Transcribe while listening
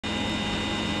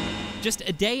Just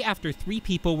a day after 3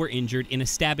 people were injured in a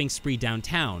stabbing spree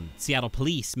downtown, Seattle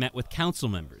police met with council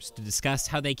members to discuss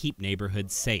how they keep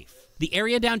neighborhoods safe. The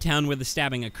area downtown where the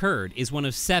stabbing occurred is one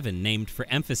of 7 named for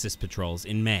emphasis patrols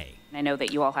in May. I know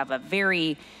that you all have a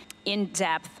very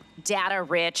in-depth,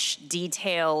 data-rich,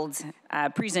 detailed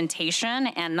presentation,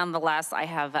 and nonetheless, I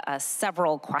have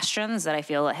several questions that I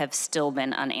feel have still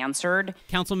been unanswered.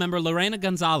 Councilmember Lorena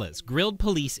Gonzalez grilled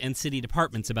police and city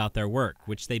departments about their work,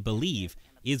 which they believe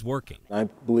is working. I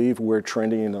believe we're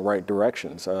trending in the right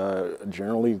directions.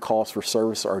 Generally, calls for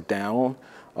service are down.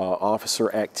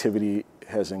 Officer activity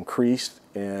has increased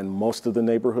in most of the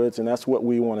neighborhoods, and that's what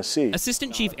we want to see.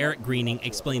 Assistant Chief Eric Greening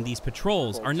explained these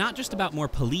patrols are not just about more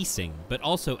policing, but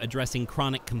also addressing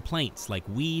chronic complaints like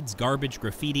weeds, garbage,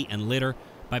 graffiti, and litter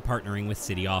by partnering with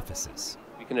city offices.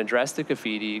 We can address the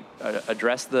graffiti,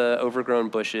 address the overgrown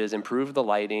bushes, improve the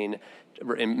lighting,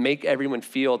 and make everyone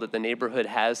feel that the neighborhood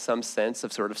has some sense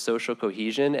of sort of social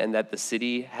cohesion and that the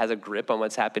city has a grip on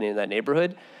what's happening in that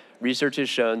neighborhood. Research has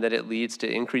shown that it leads to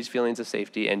increased feelings of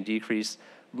safety and decreased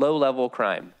low-level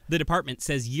crime. The department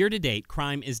says year-to-date,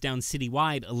 crime is down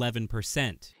citywide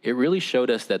 11%. It really showed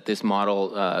us that this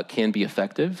model can be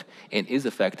effective and is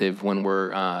effective when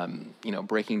we're,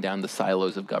 breaking down the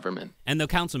silos of government. And though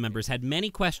council members had many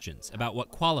questions about what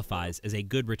qualifies as a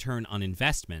good return on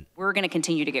investment, we're going to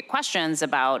continue to get questions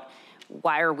about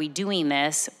why are we doing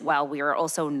this while we are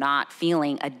also not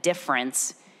feeling a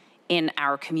difference in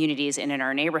our communities and in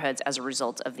our neighborhoods as a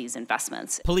result of these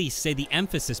investments. Police say the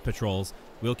emphasis patrols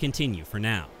will continue for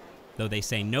now, though they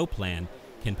say no plan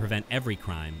can prevent every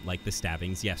crime like the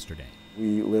stabbings yesterday.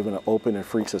 We live in an open and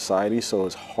free society, so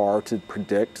it's hard to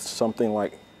predict something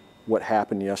like what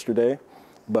happened yesterday,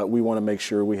 but we want to make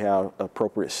sure we have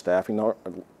appropriate staffing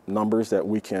numbers that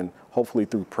we can, hopefully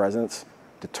through presence,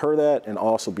 deter that and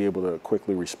also be able to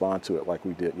quickly respond to it like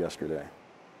we did yesterday.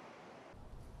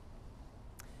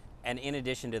 And in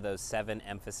addition to those 7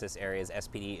 emphasis areas,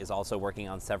 SPD is also working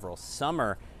on several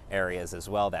summer areas as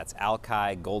well. That's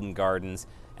Alki, Golden Gardens,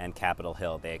 and Capitol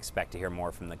Hill. They expect to hear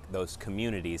more from those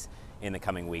communities in the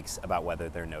coming weeks about whether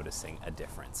they're noticing a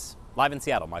difference. Live in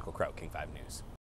Seattle, Michael Crow, King 5 News.